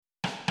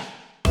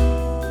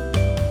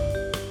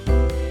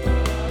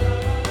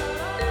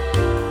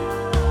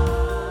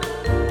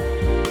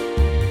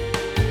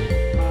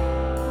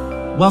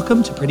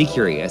Welcome to Pretty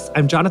Curious.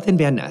 I'm Jonathan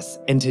Van Ness,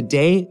 and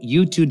today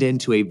you tuned in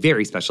to a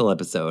very special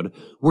episode.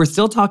 We're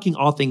still talking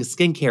all things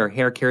skincare,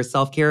 hair care,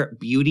 self-care,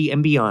 beauty,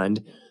 and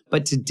beyond,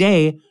 but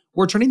today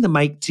we're turning the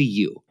mic to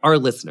you, our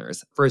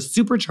listeners, for a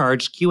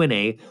supercharged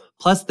Q&A,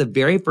 plus the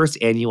very first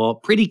annual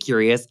Pretty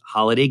Curious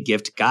Holiday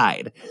Gift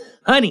Guide.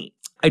 Honey,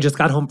 I just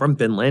got home from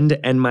Finland,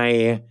 and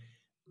my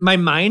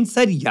mind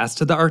said yes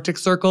to the Arctic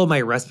Circle.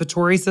 My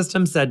respiratory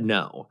system said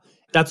no.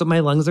 That's what my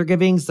lungs are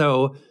giving,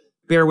 so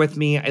bear with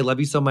me. I love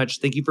you so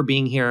much. Thank you for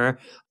being here.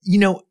 You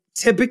know,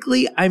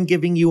 typically I'm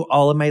giving you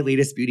all of my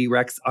latest beauty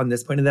recs on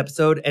this point of the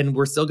episode, and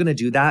we're still going to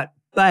do that.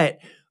 But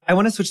I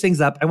want to switch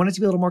things up. I want it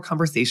to be a little more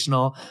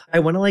conversational. I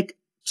want to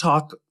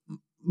talk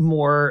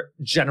more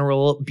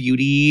general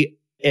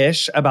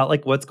beauty-ish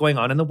about what's going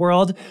on in the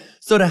world.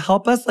 So to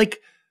help us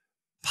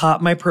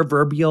pop my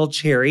proverbial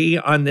cherry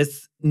on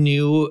this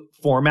new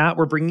format,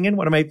 we're bringing in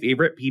one of my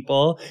favorite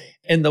people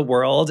in the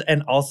world.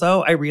 And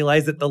also, I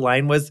realized that the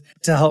line was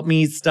to help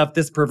me stuff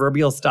this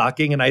proverbial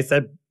stocking. And I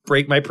said,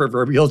 break my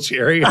proverbial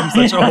cherry. I'm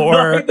such a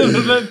whore.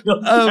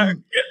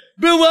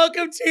 But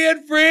welcome,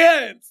 Tan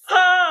France.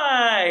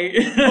 Hi.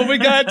 Oh my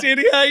God,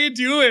 Tanny, how you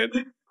doing?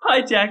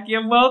 Hi, Jackie.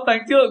 I'm well,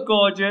 thanks. You look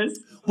gorgeous.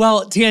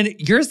 Well, Tan,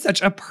 you're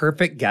such a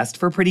perfect guest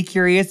for Pretty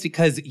Curious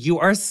because you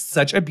are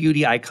such a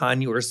beauty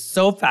icon. You are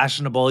so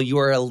fashionable. You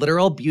are a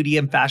literal beauty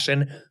and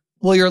fashion.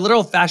 Well, you're a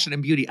literal fashion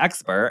and beauty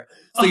expert.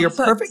 So you're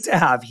perfect to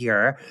have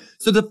here.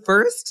 So the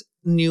first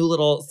new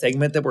little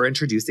segment that we're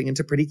introducing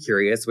into Pretty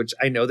Curious, which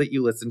I know that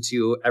you listen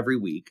to every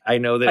week. I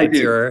know that I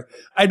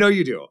know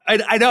you do. I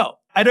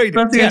know you do.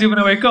 First thing I do when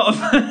I wake up.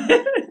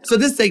 So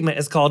this segment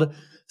is called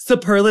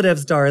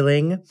Superlatives,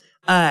 Darling.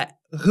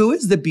 Who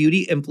is the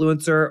beauty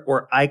influencer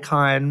or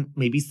icon,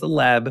 maybe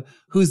celeb,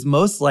 who's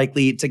most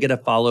likely to get a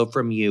follow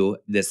from you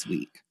this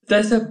week?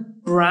 There's a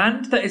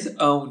brand that is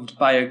owned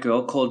by a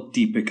girl called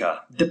Deepika.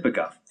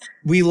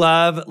 We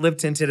love Live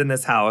Tinted in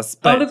this house.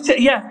 But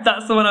yeah,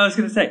 that's the one I was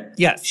going to say.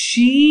 Yes.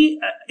 She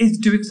is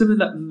doing something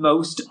that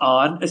most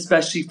aren't,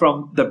 especially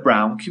from the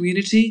brown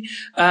community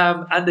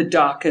and the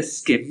darker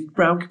skinned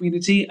brown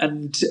community.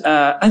 And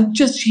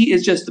she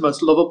is just the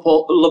most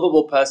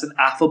lovable person,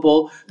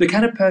 affable, the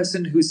kind of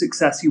person whose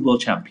success you will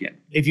champion.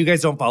 If you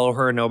guys don't follow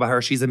her or know about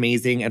her, she's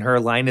amazing. And her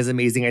line is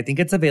amazing. I think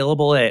it's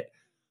available at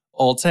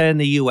Ulta in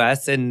the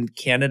US and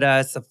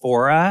Canada,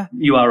 Sephora.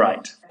 You are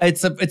right.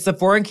 It's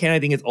Sephora in Canada. I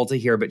think it's Ulta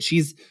here, but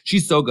she's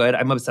so good.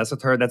 I'm obsessed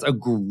with her. That's a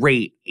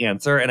great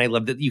answer. And I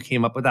love that you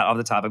came up with that off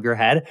the top of your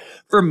head.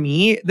 For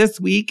me this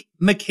week,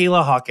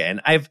 Michaela Hawken.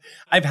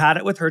 I've had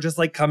it with her just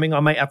coming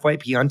on my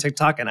FYP on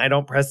TikTok, and I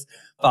don't press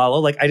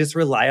follow. I just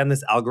rely on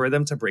this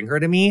algorithm to bring her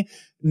to me.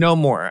 No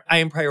more. I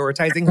am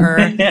prioritizing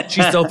her.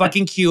 She's so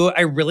fucking cute.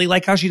 I really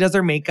like how she does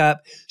her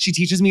makeup. She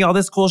teaches me all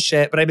this cool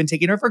shit, but I've been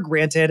taking her for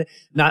granted,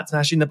 not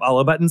smashing the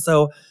follow button.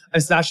 So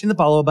I'm smashing the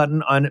follow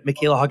button on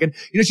Michaela Hawken.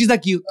 You know, she's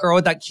that cute girl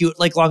with that cute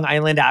Long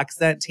Island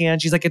accent, Tan.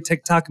 She's like a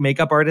TikTok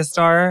makeup artist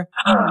star.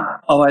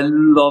 Oh, I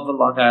love a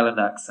Long Island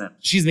accent.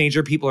 She's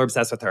major. People are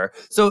obsessed with her.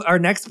 So our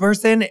next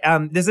person,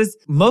 this is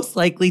most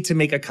likely to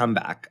make a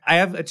comeback. I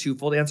have a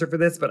twofold answer for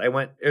this, but I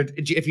want,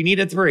 if you need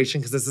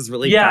inspiration, because this is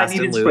really fast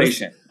and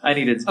loose. I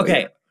need inspiration.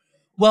 Okay.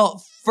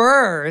 Well,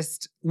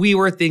 first, we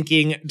were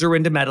thinking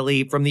Dorinda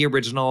Medley from the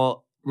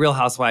original Real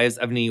Housewives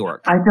of New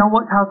York. I don't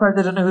watch Housewives.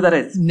 I don't know who that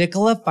is.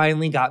 Nicola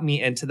finally got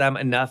me into them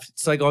enough.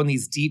 So I go on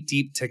these deep,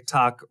 deep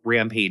TikTok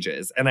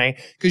rampages. And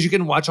because you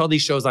can watch all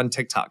these shows on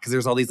TikTok because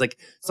there's all these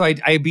so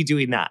I'd be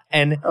doing that.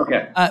 And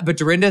okay. But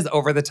Dorinda's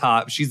over the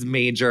top. She's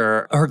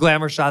major. Her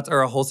glamour shots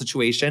are a whole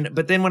situation.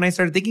 But then when I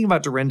started thinking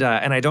about Dorinda,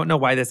 and I don't know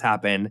why this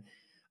happened,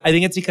 I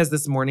think it's because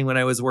this morning when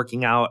I was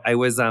working out, I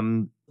was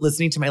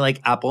listening to my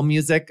Apple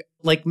Music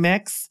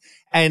mix,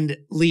 and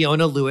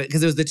Leona Lewis,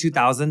 because it was the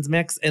 2000s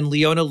mix, and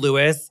Leona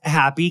Lewis,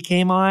 Happy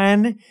came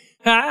on.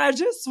 I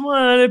just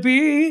want to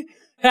be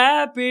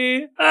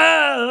happy.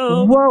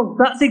 Oh. Whoa,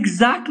 that's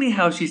exactly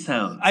how she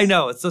sounds. I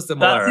know, it's so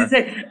similar. That's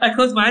insane. I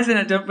close my eyes and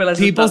I don't realize.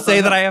 People say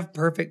that I have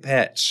perfect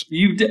pitch.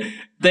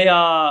 They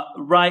are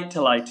right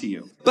to lie to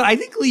you. But I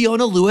think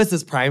Leona Lewis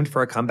is primed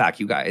for a comeback,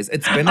 you guys.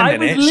 It's been a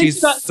minute. She's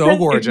so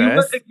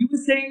gorgeous. If you were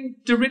saying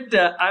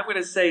Dorinda, I'm going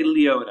to say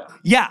Leona.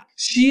 Yeah.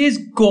 She is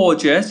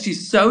gorgeous.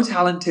 She's so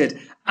talented.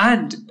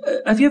 And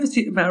have you ever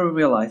met her in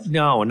real life?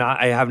 No,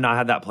 I have not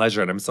had that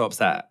pleasure, and I'm so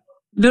upset.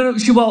 No.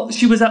 She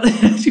was at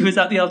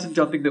the Elton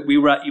John thing that we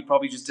were at. You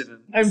probably just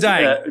didn't. I'm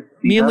dying.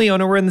 Me and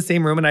Leona were in the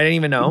same room, and I didn't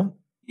even know.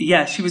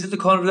 Yeah, she was in the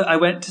corner of I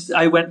went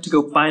to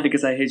go find her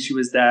because I heard she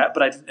was there,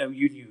 but I didn't know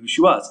you knew who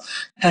she was.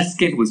 Her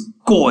skin was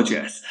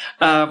gorgeous,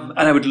 and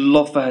I would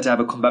love for her to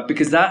have a comeback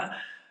because that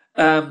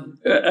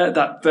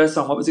first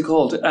song, what was it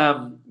called?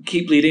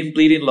 Keep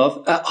Bleeding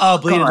Love.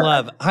 Bleeding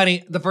Love.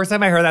 Honey, the first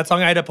time I heard that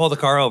song, I had to pull the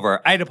car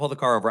over.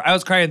 I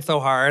was crying so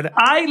hard.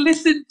 I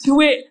listened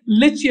to it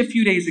literally a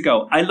few days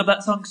ago. I love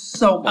that song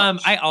so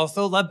much. I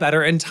also love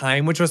Better in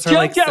Time, which was her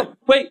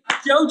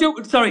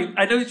Jojo, sorry,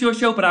 I know it's your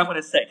show, but I'm going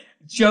to say,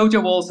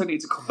 Jojo also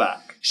needs to come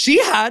back.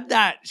 She had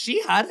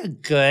a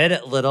good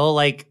little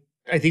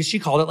I think she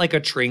called it like a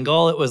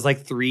tringle. It was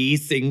like 3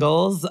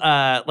 singles.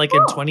 Like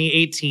in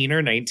 2018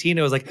 or 19,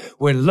 it was like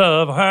When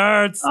Love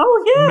Hurts.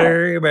 Oh yeah.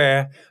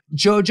 Baby.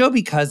 JoJo,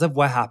 because of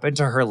what happened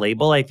to her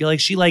label, I feel like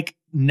she like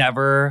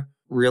never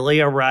really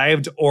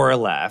arrived or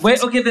left.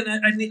 Wait, okay, then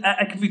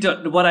I can be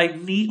done. What I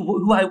need,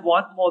 who I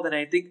want more than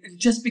anything,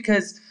 just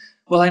because,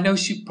 well, I know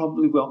she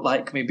probably won't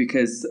like me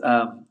because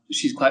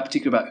she's quite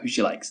particular about who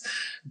she likes.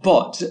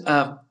 But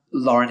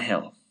Lauryn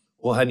Hill.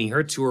 Well, honey,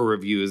 her tour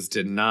reviews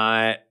did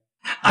not.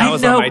 I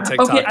was know. on my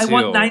TikTok okay, I too.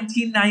 want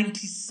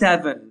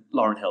 1997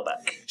 Lauryn Hill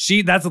back.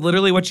 That's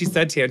literally what she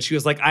said, Tan. She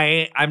was like,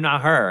 I'm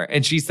not her.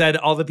 And she said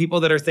all the people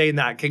that are saying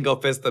that can go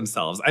fist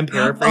themselves. I'm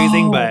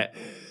paraphrasing, but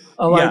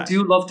I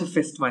do love to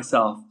fist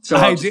myself. So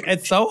I do.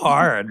 It's so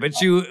hard,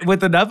 but you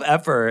with enough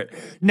effort.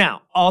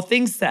 Now, all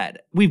things said,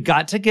 we've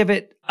got to give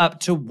it up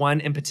to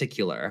one in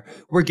particular.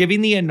 We're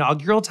giving the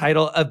inaugural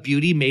title of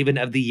Beauty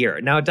Maven of the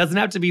Year. Now, it doesn't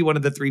have to be one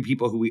of the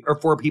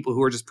 4 people who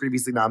were just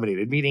previously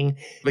nominated, meaning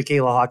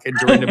Michaela Hawkins,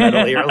 Dorinda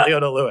Medley, or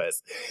Leona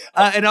Lewis.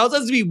 It also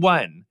has to be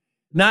 1,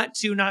 not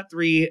 2, not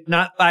 3,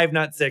 not 5,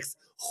 not 6.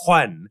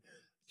 1.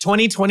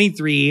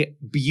 2023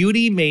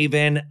 Beauty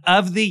Maven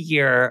of the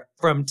Year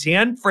from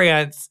Tan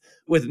France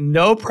with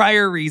no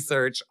prior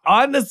research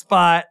on the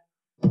spot.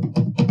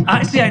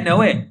 Actually, I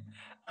know it.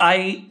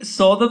 I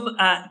saw them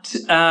at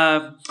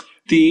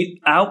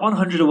the Out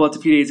 100 Awards a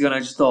few days ago, and I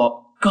just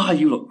thought, God,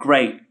 you look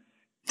great.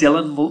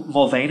 Dylan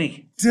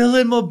Mulvaney.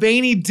 Dylan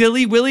Mulvaney,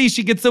 Dilly Willy,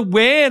 she gets a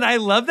win. I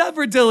love that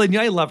for Dylan.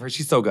 Yeah, I love her.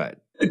 She's so good.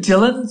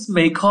 Dylan's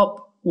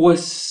makeup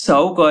was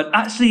so good.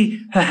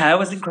 Actually, her hair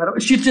was incredible.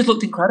 She just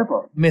looked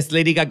incredible. Miss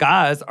Lady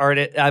Gaga's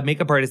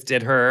makeup artist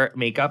did her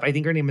makeup. I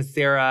think her name is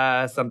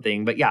Sarah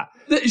something, but yeah.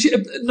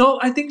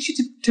 I think she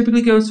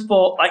typically goes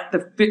for like the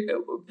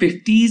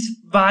 50s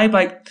vibe,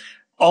 like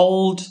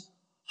old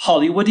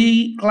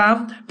Hollywoody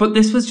glam. But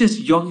this was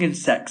just young and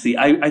sexy.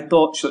 I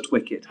thought she looked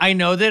wicked. I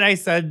know that I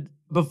said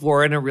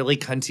before in a really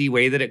cunty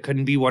way that it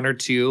couldn't be 1 or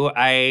 2.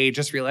 I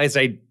just realized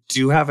I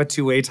do have a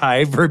 2-way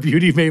tie for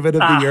Beauty Maven of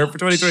the Year for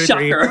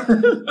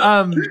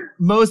 2023.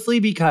 Mostly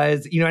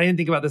because, I didn't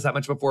think about this that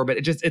much before, but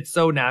it's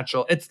so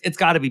natural. It's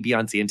got to be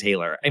Beyonce and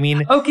Taylor. I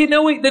mean, okay,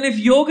 no wait. Then if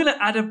you're gonna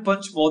add a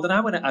bunch more, then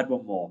I'm gonna add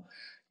one more.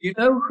 You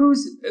know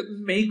whose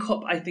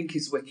makeup I think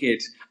is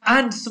wicked,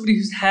 and somebody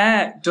whose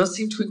hair does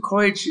seem to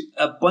encourage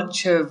a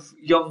bunch of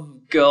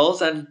young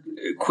girls and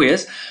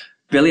queers.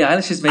 Billie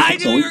Eilish's makeup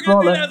is always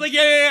flawless. I was like,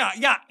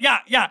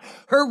 yeah.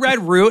 Her red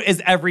root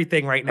is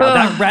everything right now.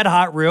 That red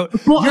hot root.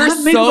 You're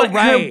so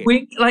right.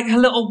 Her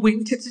little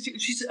wingtips.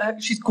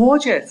 She's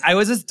gorgeous. I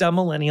was this dumb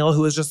millennial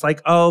who was just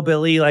like, oh,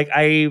 Billie, like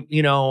I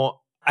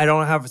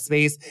don't have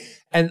space.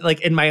 And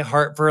like in my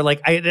heart for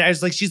like, I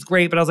was like, she's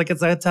great, but I was like,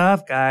 it's a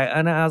tough guy.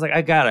 And I was like,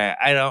 I got it.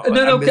 I don't.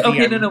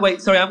 No,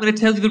 wait. Sorry, I'm going to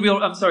tell you the real.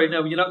 I'm sorry.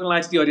 No, you're not going to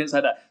lie to the audience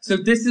like that. So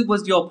this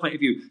was your point of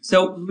view.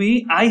 So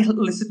I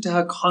listened to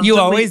her constantly. You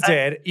always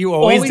did. You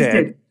always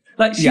did.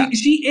 Like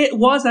it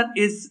was and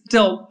is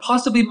still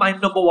possibly my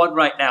number 1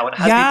 right now, and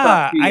has been for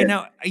a few years. I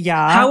know.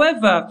 Yeah.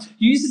 However,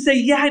 you used to say,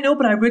 yeah, I know,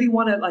 but I really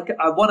want to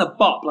I want a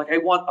bop, like I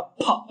want a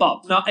pop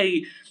bop, not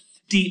a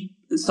deep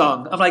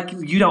song. I'm like,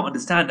 you don't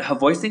understand. Her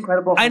voice is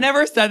incredible. I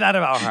never said that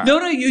about her.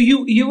 No,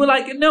 you were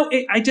like, no,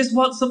 I just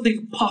want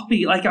something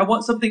poppy. Like I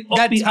want something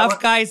upbeat. That Tough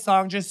Guy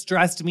song just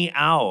stressed me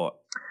out.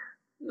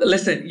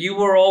 Listen, you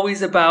were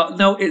always about,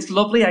 no, it's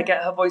lovely. I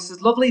get her voice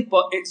is lovely,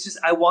 but it's just,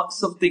 I want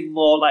something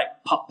more like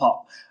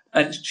pop.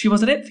 And she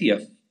wasn't it for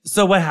you.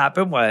 So what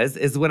happened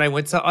is when I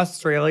went to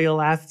Australia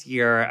last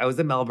year, I was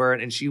in Melbourne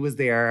and she was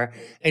there.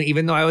 And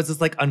even though I was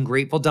this like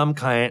ungrateful dumb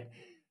cunt,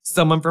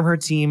 someone from her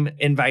team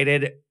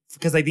invited,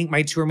 because I think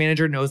my tour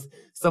manager knows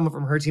someone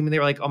from her team, and they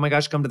were like, oh my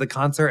gosh, come to the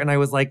concert. And I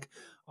was like,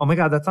 oh my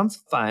God, that sounds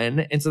fun.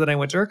 And so then I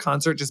went to her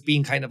concert just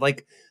being kind of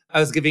like, I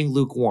was giving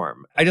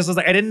lukewarm. I just was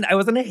like, I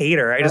wasn't a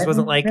hater. I just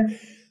wasn't like,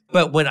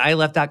 but when I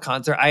left that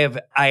concert,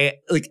 I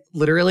like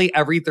literally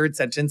every third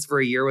sentence for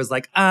a year was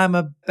like, I'm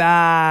a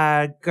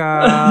bad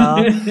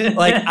girl.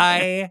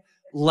 Like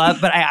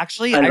but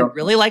I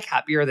really like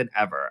Happier Than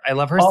Ever. I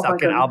love her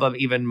second album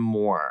even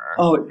more.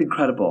 Oh, it's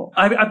incredible.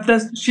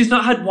 She's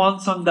not had one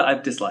song that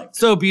I've disliked.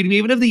 So Beauty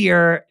Maven of the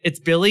Year, it's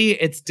Billie,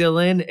 it's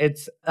Dylan,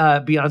 it's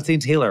Beyonce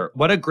and Taylor.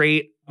 What a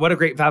great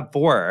Fab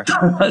Four.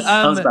 That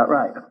sounds about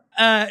right.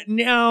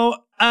 Now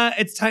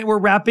it's time. We're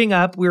wrapping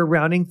up. We're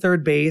rounding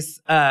third base.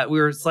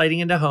 We're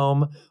sliding into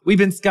home. We've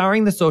been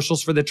scouring the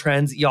socials for the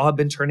trends y'all have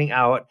been turning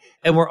out,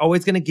 and we're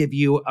always going to give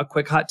you a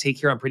quick hot take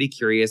here. I'm pretty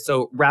curious.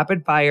 So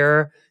rapid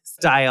fire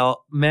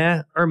style,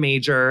 meh or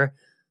major,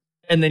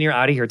 and then you're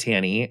out of here,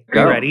 Tanny.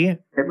 Are you ready?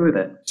 Hit me with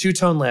it.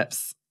 Two-tone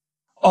lips.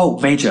 Oh,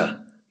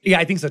 major. Yeah,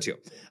 I think so too.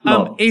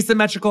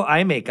 Asymmetrical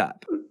eye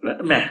makeup.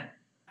 Meh.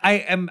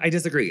 I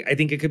disagree. I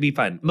think it could be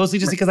fun. Mostly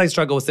just because I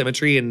struggle with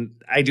symmetry and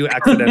I do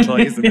accidental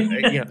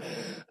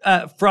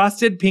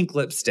frosted pink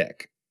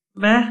lipstick.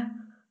 Meh.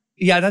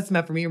 Yeah, that's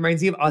meh for me. It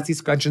reminds me of Aussie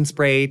Scrunch and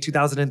Spray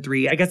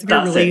 2003. I guess if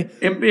you're really...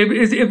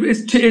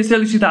 It's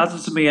early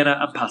 2000s to me, and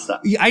I'm past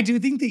that. I do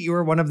think that you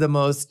are one of the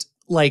most,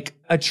 like,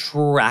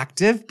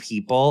 attractive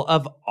people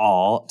of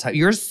all time.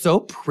 You're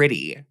so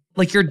pretty.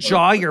 Like your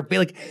jaw,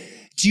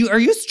 are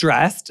you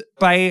stressed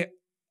by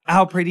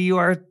how pretty you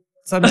are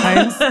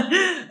sometimes?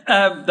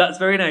 That's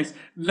very nice.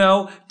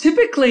 No,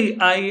 typically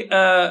I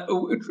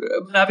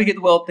navigate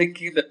the world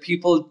thinking that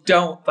people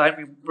don't find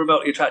me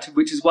remotely attractive,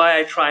 which is why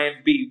I try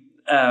and be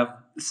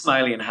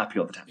smiley and happy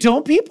all the time.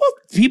 Don't people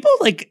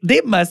like, they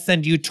must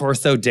send you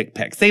torso dick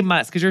pics. They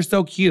must, because you're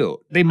so cute.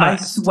 They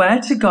must. I swear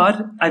to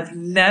God, I've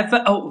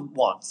never,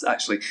 once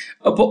actually.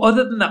 But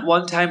other than that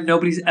one time,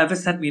 nobody's ever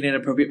sent me an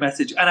inappropriate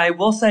message. And I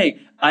will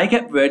say, I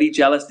get really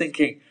jealous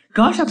thinking,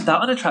 gosh, I'm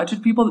that unattractive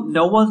to people that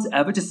no one's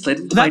ever just slid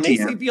into my DM. That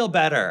makes me feel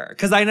better,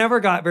 because I never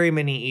got very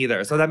many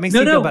either. So that makes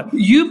me feel better.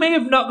 You may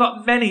have not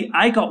got many.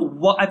 I got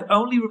one. I've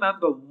only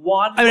remember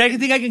one. I mean, I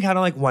think I can count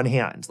on like one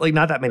hand. Like,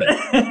 not that many.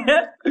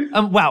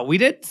 Wow, we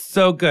did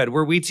so good.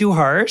 Were we too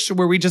harsh?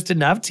 Were we just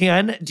enough?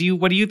 Tan,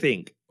 what do you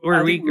think?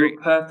 I think we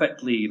were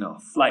perfectly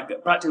enough.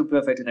 Like, practically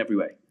perfect in every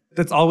way.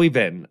 That's all we've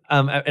been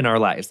in our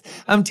lives.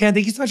 Tan,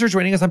 thank you so much for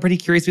joining us. I'm Pretty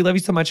Curious. We love you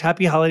so much.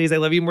 Happy holidays. I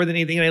love you more than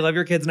anything. And I love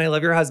your kids and I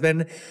love your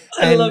husband.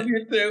 I love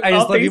you too. I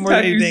just love you more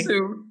than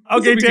anything.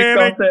 Okay,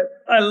 Tan.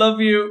 I love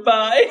you.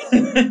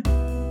 Bye.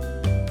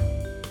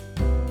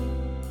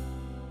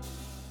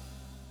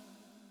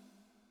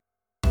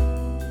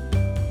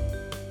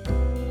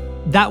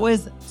 That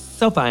was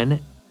so fun.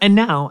 And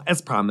now,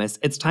 as promised,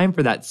 it's time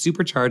for that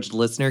supercharged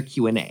listener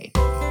Q&A.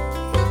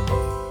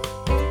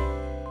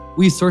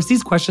 We sourced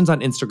these questions on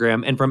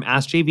Instagram and from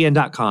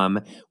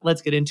AskJVN.com.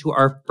 Let's get into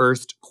our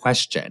first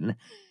question.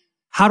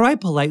 How do I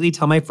politely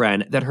tell my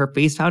friend that her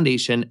face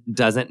foundation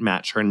doesn't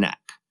match her neck?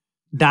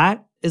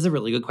 That is a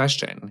really good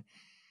question.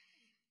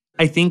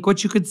 I think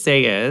what you could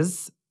say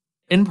is,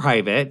 in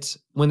private,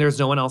 when there's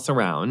no one else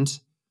around,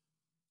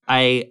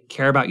 I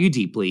care about you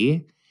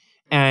deeply.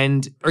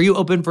 And are you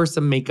open for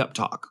some makeup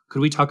talk?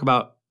 Could we talk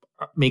about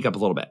makeup a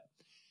little bit?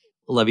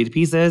 Love you to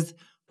pieces,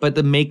 but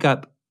the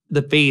makeup,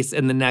 the face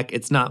and the neck,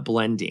 it's not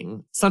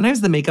blending.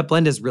 Sometimes the makeup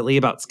blend is really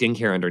about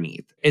skincare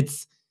underneath.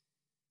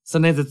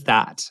 Sometimes it's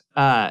that.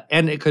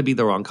 And it could be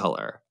the wrong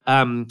color.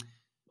 But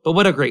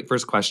what a great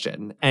first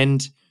question.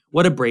 And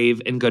what a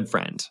brave and good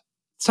friend.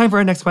 It's time for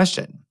our next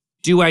question.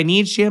 Do I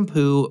need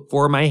shampoo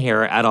for my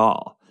hair at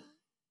all?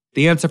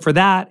 The answer for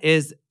that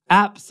is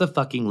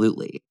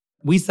abso-fucking-lutely.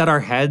 We set our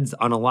heads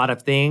on a lot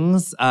of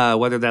things,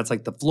 whether that's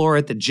like the floor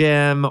at the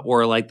gym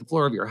or like the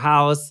floor of your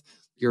house.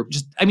 Your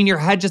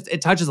head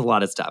it touches a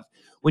lot of stuff.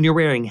 When you're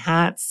wearing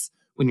hats,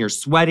 when you're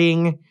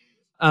sweating,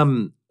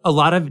 a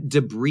lot of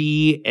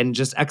debris and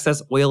just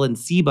excess oil and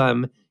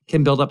sebum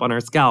can build up on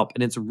our scalp.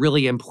 And it's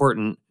really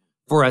important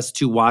for us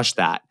to wash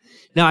that.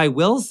 Now, I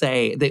will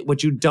say that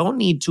what you don't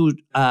need to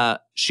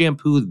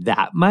shampoo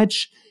that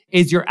much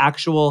is your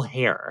actual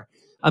hair.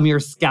 Your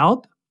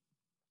scalp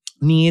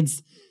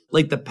needs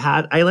like the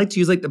pad. I like to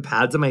use like the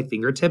pads of my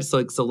fingertips.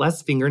 So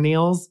less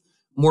fingernails,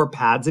 more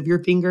pads of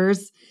your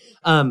fingers.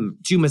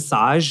 To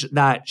massage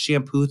that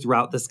shampoo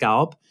throughout the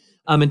scalp,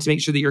 and to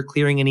make sure that you're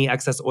clearing any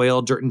excess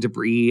oil, dirt, and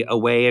debris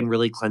away and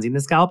really cleansing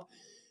the scalp.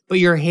 But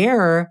your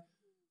hair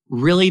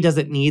really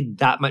doesn't need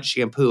that much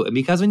shampoo. And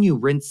because when you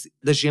rinse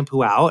the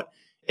shampoo out,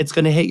 it's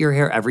going to hit your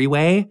hair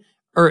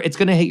it's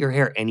going to hit your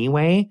hair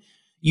anyway.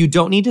 You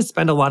don't need to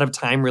spend a lot of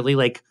time really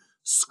like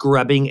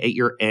scrubbing at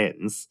your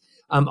ends.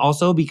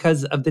 Also,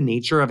 because of the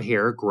nature of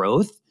hair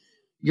growth,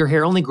 your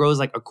hair only grows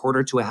like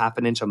 1/4 to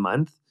 1/2 inch a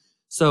month.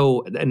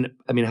 So, and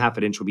I mean,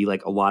 1/2 inch would be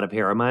like a lot of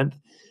hair a month.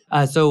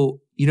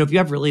 So, if you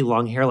have really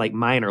long hair like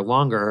mine or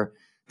longer,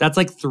 that's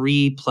like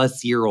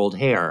 3+ year old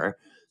hair.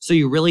 So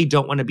you really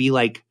don't want to be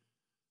like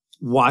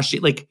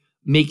washing, like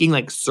making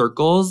like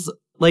circles,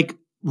 like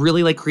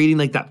really like creating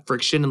like that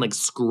friction and like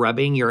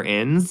scrubbing your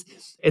ends.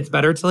 It's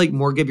better to like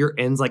more give your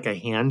ends like a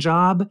hand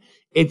job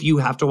if you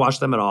have to wash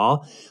them at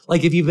all.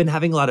 Like if you've been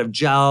having a lot of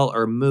gel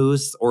or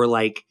mousse or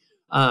like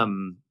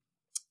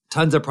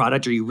tons of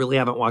product, or you really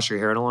haven't washed your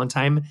hair in a long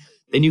time,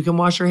 then you can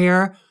wash your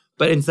hair.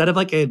 But instead of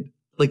like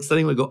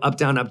something would go up,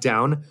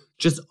 down,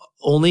 just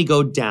only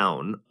go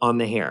down on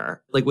the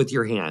hair, like with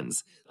your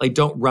hands. Like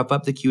don't rough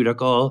up the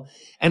cuticle.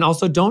 And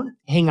also don't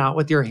hang out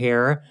with your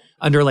hair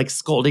under like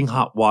scalding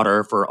hot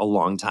water for a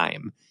long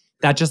time.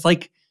 That just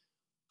like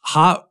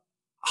hot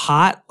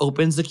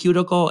opens the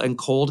cuticle and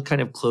cold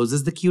kind of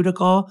closes the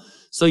cuticle.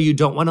 So you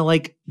don't want to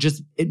like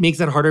it makes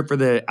it harder for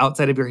the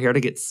outside of your hair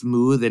to get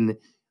smooth and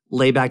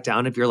lay back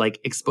down if you're like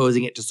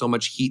exposing it to so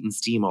much heat and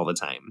steam all the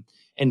time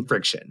and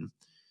friction.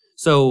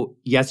 So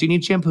yes, you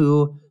need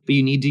shampoo, but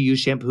you need to use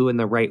shampoo in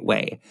the right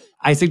way.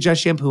 I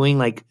suggest shampooing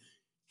like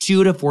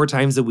 2 to 4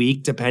 times a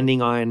week,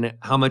 depending on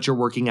how much you're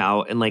working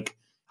out and like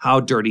how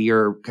dirty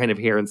your kind of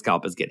hair and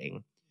scalp is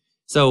getting.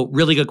 So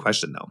really good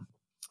question though.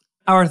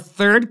 Our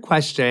third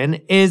question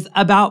is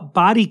about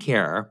body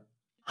care.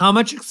 How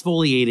much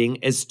exfoliating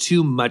is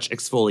too much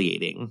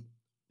exfoliating?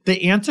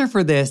 The answer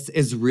for this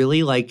is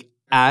really like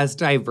as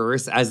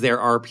diverse as there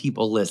are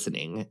people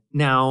listening.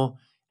 Now,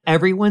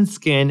 everyone's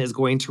skin is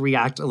going to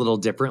react a little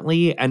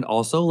differently. And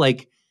also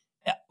like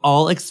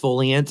all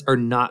exfoliants are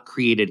not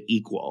created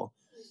equal.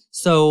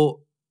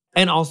 So,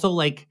 and also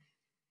like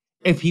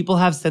if people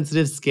have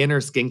sensitive skin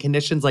or skin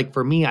conditions, like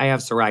for me, I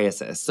have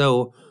psoriasis.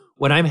 So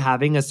when I'm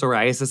having a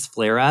psoriasis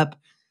flare up,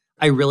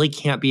 I really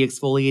can't be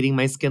exfoliating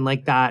my skin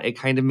like that. It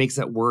kind of makes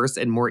it worse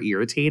and more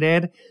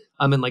irritated,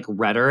 and like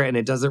redder. And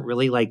it doesn't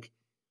really like,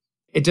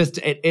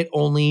 it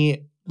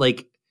only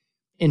like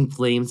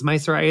inflames my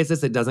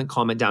psoriasis. It doesn't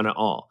calm it down at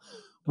all.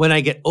 When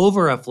I get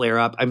over a flare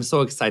up, I'm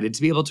so excited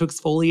to be able to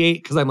exfoliate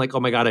because I'm like, oh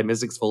my God, I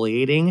miss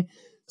exfoliating.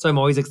 So I'm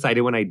always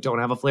excited when I don't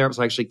have a flare up.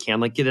 So I actually can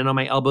like get in on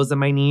my elbows and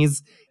my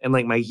knees and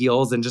like my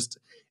heels and just,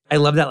 I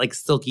love that like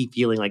silky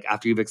feeling like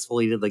after you've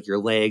exfoliated like your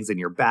legs and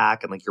your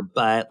back and like your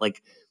butt,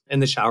 like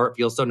in the shower, it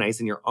feels so nice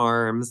in your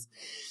arms.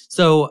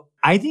 So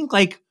I think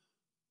like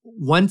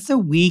once a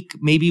week,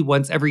 maybe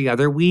once every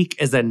other week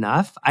is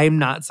enough. I'm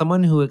not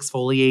someone who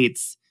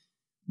exfoliates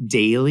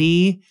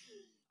daily.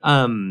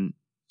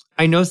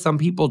 I know some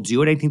people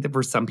do it. I think that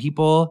for some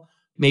people,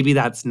 maybe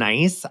that's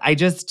nice.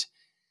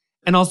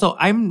 And also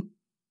I'm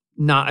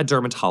not a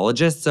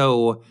dermatologist.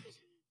 So,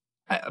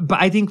 but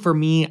I think for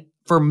me,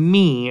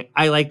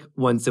 I like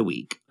once a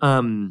week.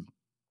 And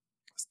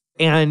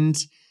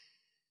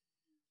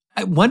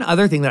one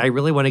other thing that I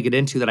really want to get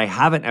into that I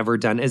haven't ever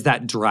done is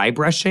that dry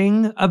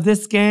brushing of the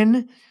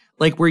skin,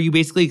 like where you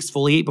basically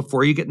exfoliate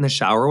before you get in the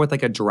shower with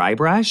like a dry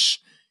brush.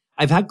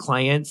 I've had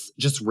clients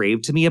just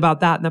rave to me about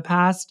that in the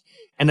past,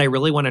 and I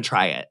really want to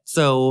try it.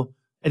 So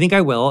I think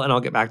I will, and I'll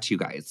get back to you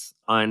guys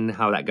on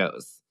how that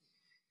goes.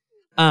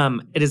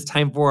 It is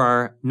time for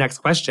our next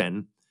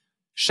question.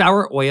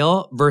 Shower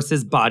oil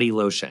versus body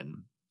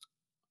lotion.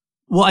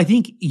 Well, I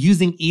think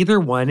using either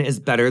one is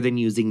better than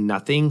using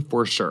nothing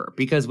for sure.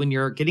 Because when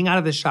you're getting out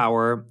of the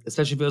shower,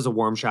 especially if it was a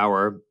warm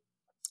shower,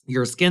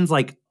 your skin's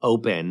like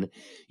open.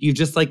 You've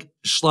just like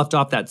sloughed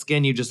off that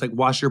skin. You just like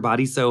wash your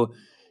body. So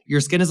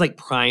your skin is like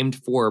primed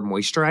for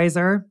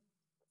moisturizer.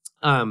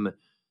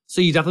 So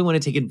you definitely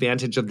want to take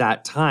advantage of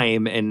that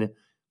time and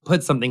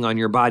put something on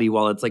your body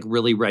while it's like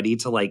really ready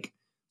to like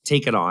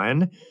take it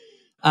on.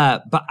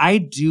 But I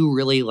do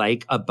really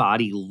like a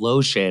body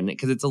lotion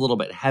because it's a little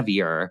bit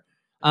heavier.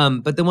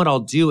 But then what I'll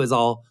do is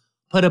I'll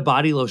put a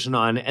body lotion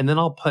on and then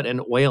I'll put an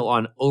oil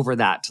on over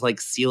that to like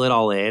seal it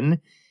all in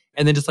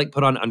and then just like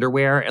put on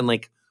underwear and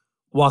like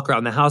walk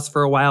around the house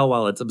for a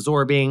while it's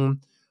absorbing,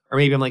 or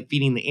maybe I'm like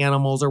feeding the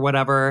animals or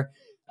whatever.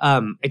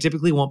 I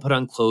typically won't put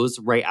on clothes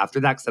right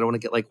after that because I don't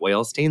want to get like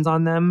oil stains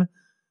on them.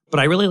 But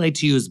I really like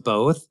to use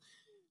both.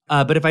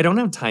 But if I don't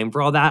have time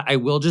for all that, I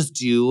will just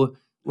do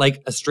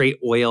like a straight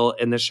oil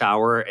in the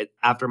shower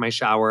after my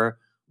shower,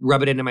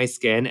 rub it into my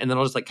skin, and then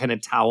I'll just like kind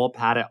of towel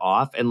pat it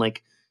off and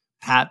like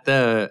pat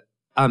the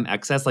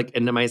excess like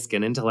into my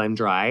skin until I'm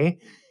dry.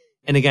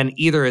 And again,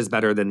 either is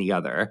better than the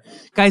other.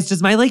 Guys,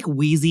 does my like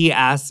wheezy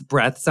ass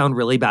breath sound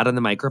really bad on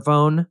the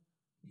microphone?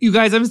 You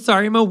guys, I'm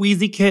sorry, I'm a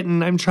wheezy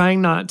kitten. I'm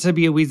trying not to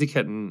be a wheezy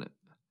kitten.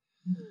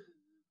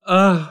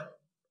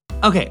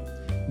 Okay,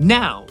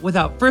 now,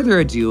 without further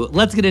ado,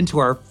 let's get into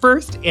our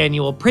first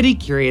annual Pretty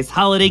Curious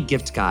Holiday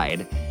Gift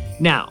Guide.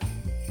 Now,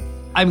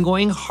 I'm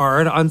going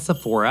hard on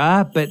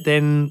Sephora, but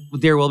then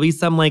there will be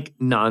some like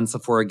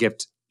non-Sephora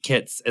gift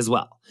kits as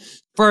well.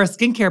 For our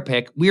skincare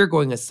pick, we are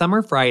going a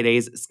Summer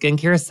Fridays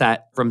skincare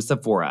set from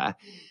Sephora.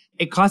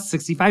 It costs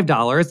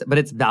 $65, but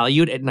it's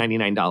valued at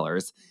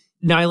 $99.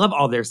 Now, I love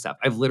all their stuff.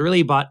 I've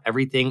literally bought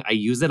everything. I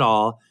use it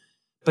all.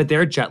 But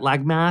their jet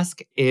lag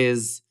mask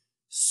is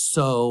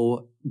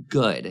so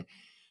good.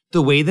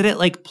 The way that it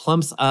like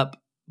plumps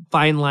up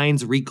fine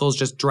lines, wrinkles,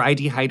 just dry,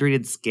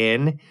 dehydrated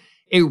skin,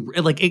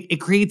 it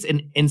creates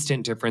an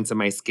instant difference in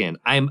my skin.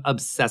 I'm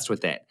obsessed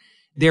with it.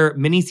 Their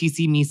Mini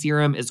CC Me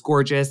Serum is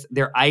gorgeous.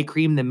 Their eye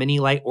cream, the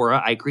Mini Light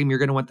Aura eye cream, you're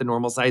going to want the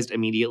normal sized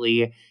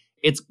immediately.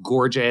 It's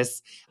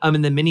gorgeous.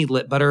 And the Mini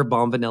Lip Butter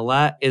Balm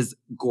Vanilla is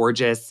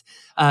gorgeous.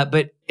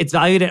 But it's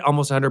valued at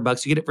almost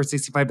 $100. You get it for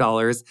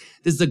 $65.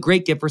 This is a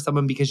great gift for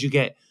someone because you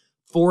get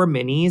 4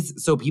 minis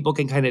so people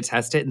can kind of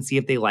test it and see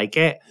if they like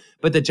it.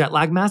 But the jet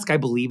lag mask, I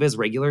believe, is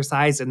regular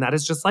size. And that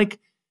is just like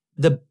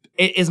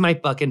it is my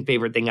fucking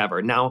favorite thing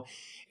ever. Now,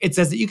 it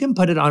says that you can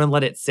put it on and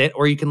let it sit,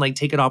 or you can like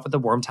take it off with a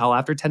warm towel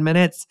after 10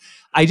 minutes.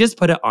 I just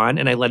put it on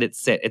and I let it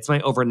sit. It's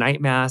my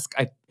overnight mask.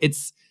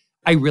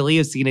 I really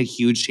have seen a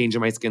huge change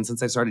in my skin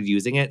since I started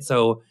using it.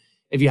 So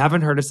if you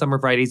haven't heard of Summer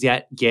Fridays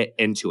yet, get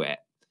into it.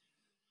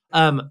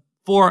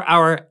 For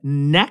our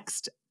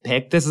next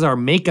pick, this is our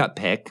makeup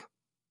pick.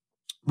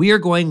 We are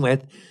going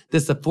with the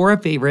Sephora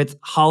Favorites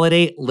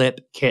Holiday Lip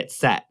Kit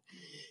Set.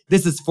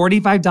 This is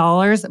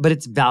 $45, but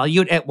it's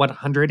valued at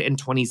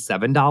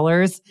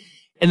 $127.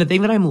 And the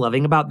thing that I'm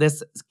loving about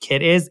this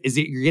kit is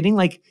that you're getting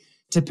like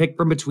to pick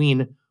from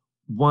between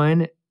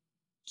 1,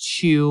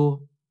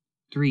 2,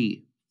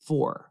 3,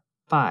 4,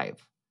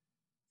 5,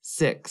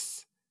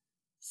 6,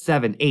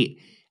 7, 8.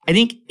 I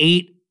think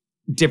 8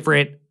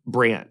 different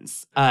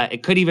brands.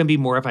 It could even be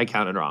more if I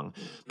counted wrong.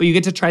 But you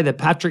get to try the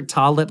Patrick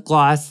Ta lip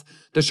gloss,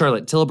 the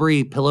Charlotte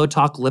Tilbury Pillow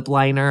Talk lip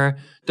liner,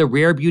 the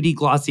Rare Beauty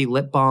Glossy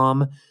Lip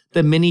Balm,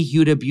 the Mini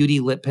Huda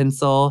Beauty lip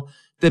pencil,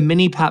 the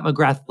Mini Pat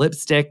McGrath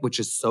lipstick, which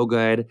is so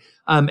good,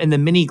 and the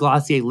Mini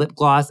Glossier lip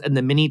gloss and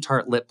the Mini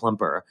Tarte lip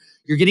plumper.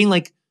 You're getting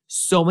like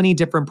So many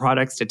different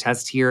products to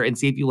test here and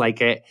see if you like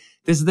it.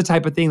 This is the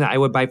type of thing that I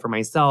would buy for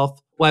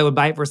myself. Well, I would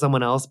buy it for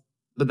someone else,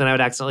 but then I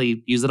would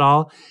accidentally use it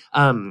all.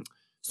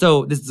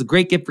 So this is a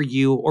great gift for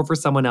you or for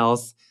someone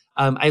else.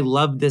 I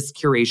love this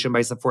curation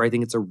by Sephora. I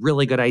think it's a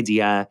really good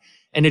idea.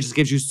 And it just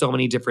gives you so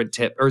many different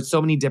tips or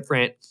so many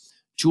different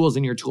tools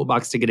in your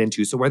toolbox to get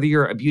into. So whether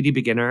you're a beauty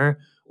beginner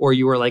or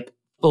you are like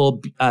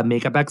full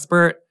makeup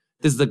expert,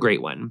 this is a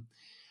great one.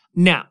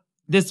 Now,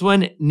 this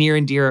one near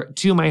and dear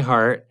to my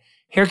heart,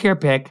 hair care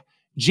pick,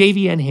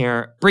 JVN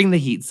Hair, Bring the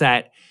Heat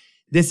set.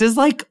 This is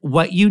like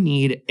what you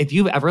need. If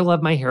you've ever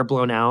loved my hair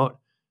blown out,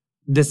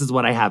 this is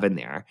what I have in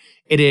there.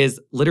 It is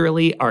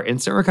literally our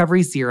instant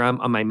recovery serum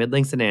on my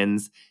mid-lengths and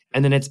ends,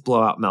 and then it's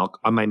blowout milk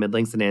on my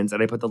mid-lengths and ends,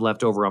 and I put the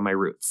leftover on my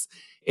roots.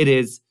 It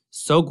is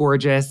so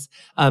gorgeous.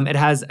 It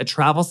has a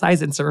travel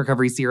size instant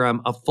recovery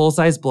serum, a full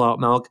size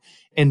blowout milk,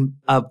 and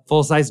a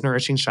full size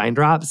nourishing shine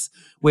drops,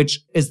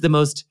 which is the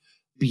most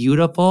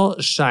beautiful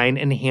shine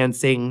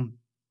enhancing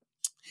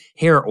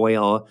hair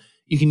oil.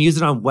 You can use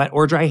it on wet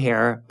or dry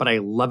hair, but I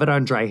love it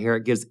on dry hair.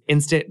 It gives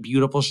instant,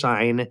 beautiful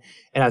shine. It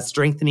has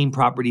strengthening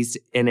properties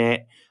in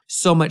it.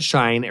 So much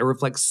shine. It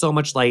reflects so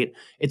much light.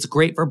 It's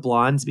great for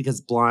blondes because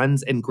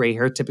blondes and gray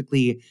hair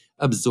typically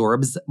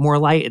absorbs more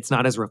light. It's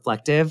not as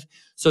reflective.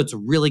 So it's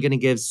really going to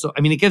give,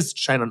 it gives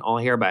shine on all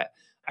hair, but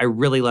I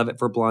really love it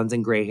for blondes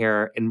and gray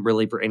hair and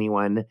really for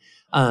anyone.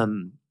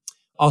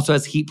 Also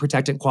has heat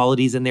protectant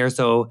qualities in there.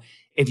 So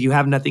if you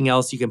have nothing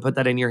else, you can put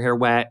that in your hair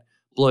wet,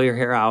 blow your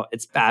hair out.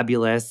 It's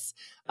fabulous.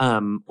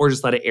 Or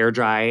just let it air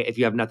dry if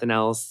you have nothing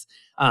else.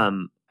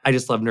 I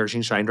just love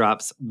Nourishing Shine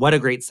Drops. What a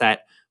great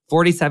set.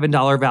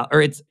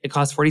 $47 it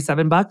costs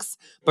 $47,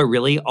 but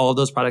really all of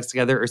those products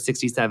together are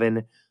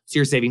 $67. So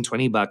you're saving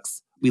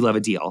 $20. We love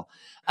a deal.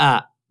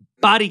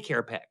 Body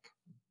care pick.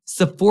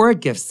 Sephora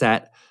gift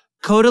set.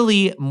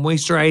 Caudalie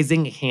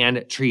Moisturizing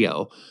Hand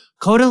Trio.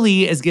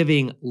 Caudalie is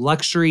giving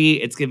luxury.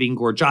 It's giving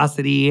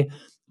gorgeosity.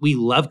 We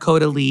love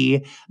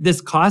Caudalie. This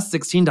costs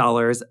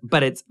 $16,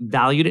 but it's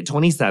valued at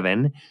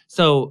 $27.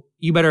 So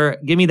you better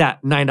give me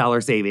that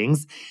 $9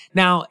 savings.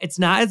 Now, it's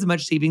not as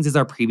much savings as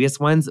our previous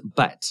ones,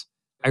 but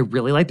I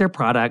really like their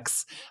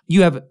products.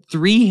 You have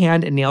 3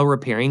 hand and nail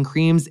repairing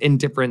creams in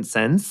different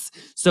scents.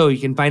 So you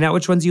can find out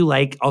which ones you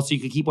like. Also,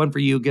 you could keep one for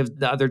you, give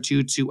the other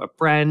 2 to a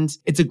friend.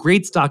 It's a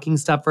great stocking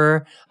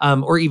stuffer,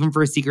 or even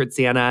for a Secret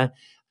Santa.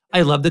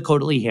 I love the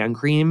Caudalie hand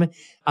cream.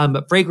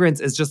 But fragrance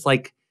is just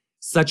like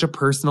such a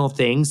personal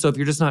thing. So if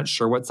you're just not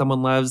sure what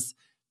someone loves,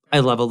 I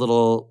love a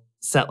little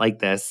set like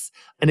this.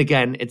 And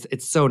again,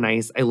 it's so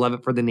nice. I love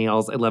it for the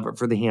nails. I love it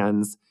for the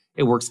hands.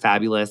 It works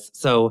fabulous.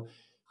 So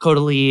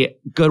Caudalie,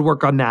 good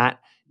work on that.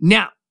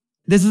 Now,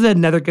 this is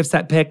another gift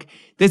set pick.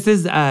 This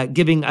is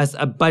giving us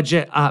a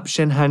budget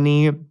option,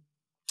 honey.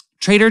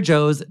 Trader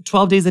Joe's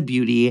 12 Days of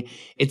Beauty.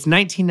 It's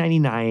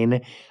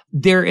 $19.99.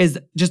 There is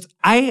just,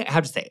 I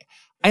have to say,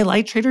 I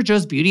like Trader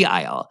Joe's beauty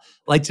aisle.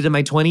 Liked it in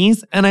my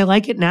 20s, and I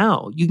like it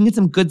now. You can get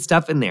some good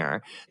stuff in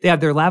there. They have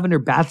their lavender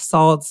bath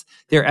salts,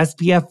 their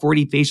SPF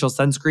 40 facial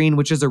sunscreen,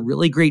 which is a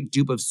really great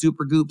dupe of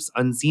Supergoop's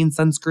Unseen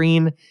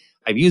sunscreen.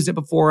 I've used it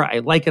before. I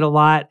like it a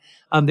lot.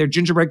 Their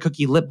gingerbread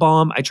cookie lip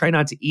balm. I try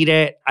not to eat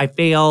it. I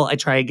fail. I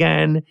try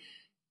again.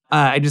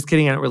 I'm just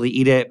kidding. I don't really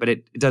eat it, but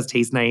it does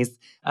taste nice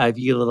if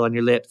you get a little on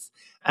your lips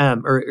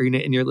or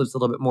in your lips a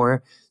little bit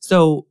more.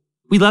 So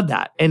we love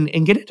that. And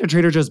get into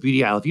Trader Joe's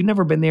beauty aisle. If you've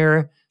never been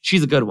there,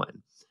 she's a good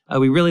one.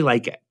 We really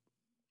like it.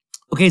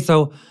 Okay,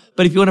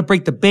 but if you want to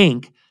break the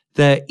bank,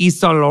 the Yves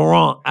Saint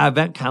Laurent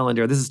Advent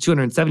Calendar, this is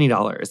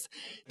 $270.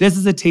 This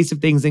is a taste of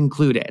things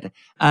included.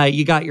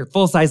 You got your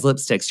full-size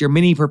lipsticks, your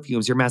mini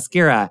perfumes, your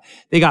mascara.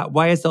 They got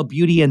YSL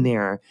Beauty in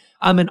there.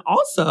 And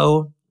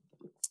also,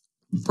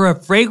 for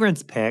a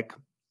fragrance pick,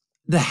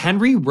 the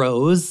Henry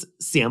Rose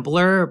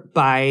sampler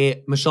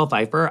by Michelle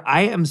Pfeiffer.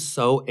 I am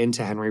so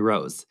into Henry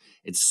Rose.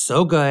 It's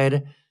so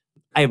good.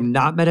 I have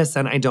not met a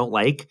scent I don't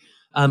like.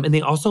 And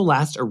they also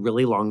last a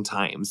really long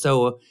time.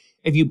 So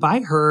if you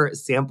buy her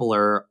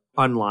sampler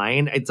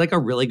online, it's like a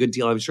really good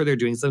deal. I'm sure they're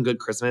doing some good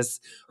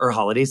Christmas or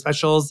holiday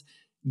specials.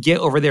 Get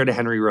over there to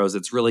Henry Rose.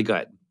 It's really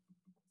good.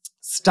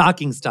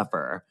 Stocking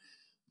stuffer,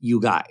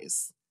 you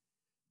guys.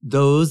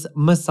 Those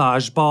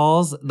massage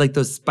balls, like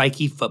those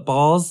spiky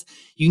footballs,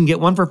 you can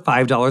get one for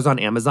 $5 on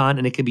Amazon,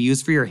 and it can be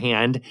used for your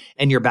hand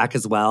and your back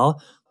as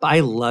well. But I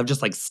love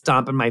just like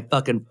stomping my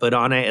fucking foot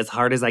on it as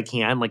hard as I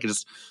can, like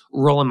just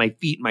rolling my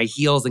feet, my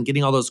heels, and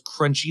getting all those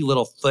crunchy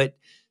little foot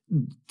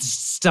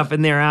stuff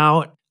in there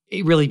out.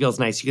 It really feels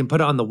nice. You can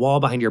put it on the wall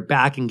behind your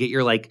back and get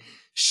your like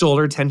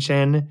shoulder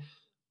tension.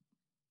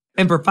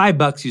 And for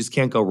 $5, you just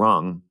can't go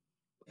wrong.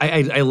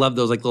 I love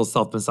those like little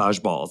self-massage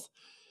balls.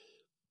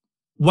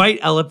 White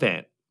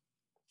Elephant.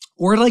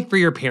 Or like for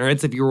your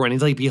parents, if you were wanting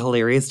to like be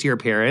hilarious to your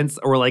parents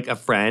or like a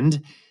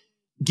friend,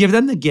 give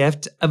them the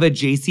gift of a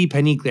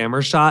JCPenney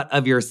glamour shot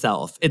of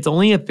yourself. It's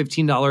only a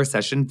 $15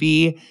 session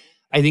fee.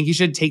 I think you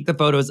should take the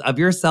photos of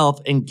yourself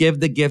and give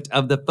the gift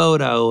of the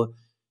photo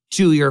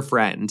to your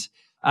friend.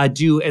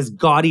 Do as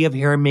gaudy of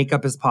hair and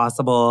makeup as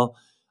possible.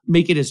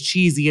 Make it as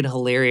cheesy and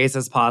hilarious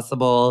as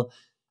possible.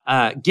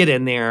 Get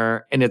in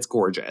there and it's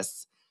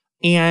gorgeous.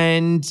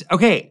 And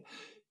okay,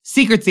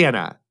 Secret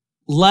Santa.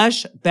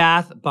 Lush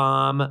Bath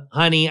Bomb.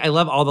 Honey, I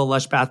love all the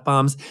Lush Bath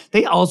Bombs.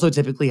 They also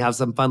typically have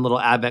some fun little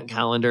advent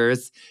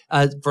calendars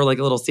for like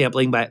a little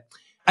sampling, but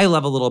I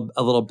love a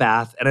little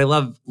bath and I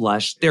love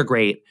Lush. They're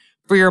great.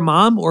 For your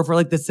mom or for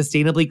like the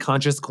sustainably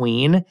conscious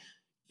queen,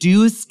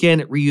 Do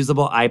Skin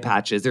reusable eye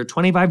patches. They're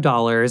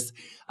 $25.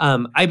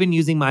 I've been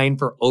using mine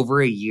for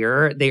over a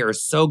year. They are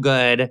so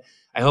good.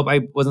 I hope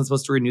I wasn't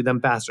supposed to renew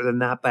them faster than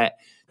that, but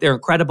they're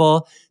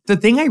incredible. The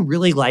thing I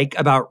really like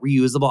about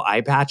reusable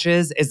eye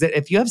patches is that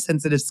if you have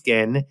sensitive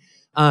skin,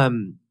 I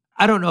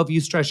don't know if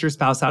you stress your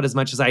spouse out as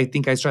much as I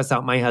think I stress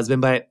out my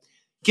husband, but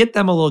get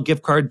them a little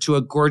gift card to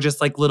a gorgeous,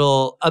 like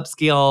little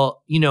upscale,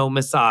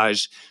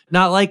 massage.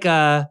 Not like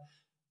a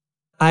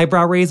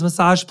eyebrow raise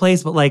massage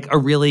place, but like a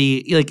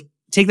really, like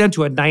take them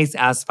to a nice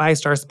ass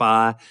 5-star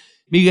spa.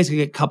 Maybe you guys could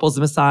get couples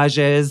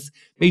massages.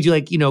 Maybe do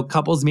like,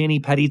 couples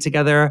mani-pedi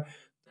together.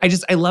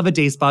 I love a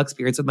day spa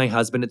experience with my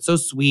husband. It's so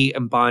sweet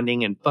and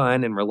bonding and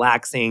fun and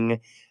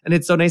relaxing. And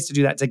it's so nice to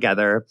do that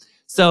together.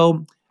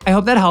 So I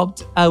hope that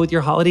helped with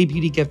your holiday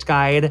beauty gift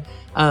guide.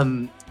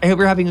 I hope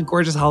you're having a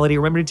gorgeous holiday.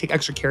 Remember to take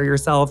extra care of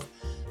yourself.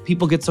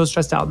 People get so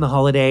stressed out in the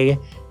holiday.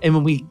 And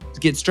when we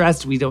get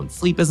stressed, we don't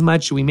sleep as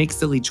much. We make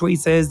silly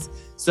choices.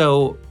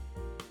 So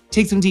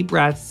take some deep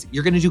breaths.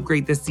 You're going to do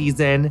great this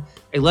season.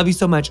 I love you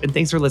so much. And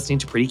thanks for listening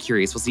to Pretty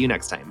Curious. We'll see you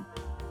next time.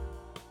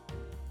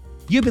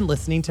 You've been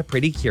listening to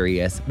Pretty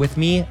Curious with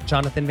me,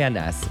 Jonathan Van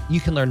Ness. You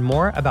can learn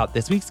more about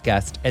this week's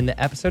guest in the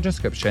episode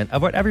description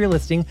of whatever you're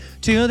listening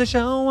to the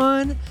show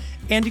on.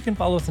 And you can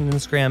follow us on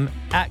Instagram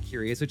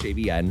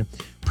 @CuriousWithJVN.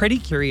 Pretty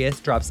Curious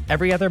drops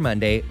every other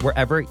Monday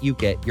wherever you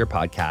get your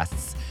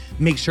podcasts.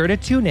 Make sure to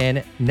tune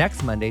in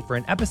next Monday for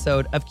an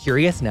episode of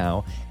Curious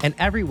Now and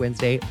every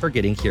Wednesday for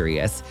Getting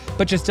Curious.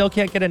 But you still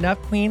can't get enough,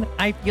 Queen?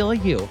 I feel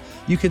you.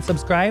 You can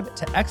subscribe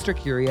to Extra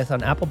Curious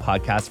on Apple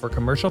Podcasts for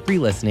commercial-free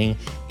listening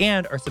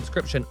and our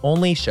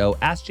subscription-only show,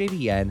 Ask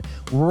JVN,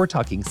 where we're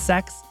talking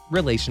sex,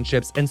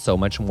 relationships, and so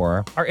much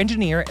more. Our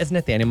engineer is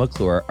Nathaniel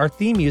McClure. Our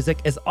theme music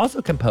is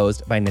also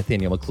composed by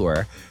Nathaniel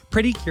McClure.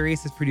 Pretty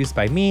Curious is produced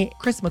by me,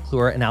 Chris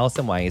McClure, and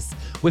Allison Weiss,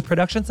 with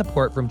production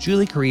support from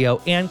Julie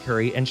Carrillo, Ann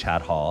Curry, and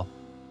Chad Hall.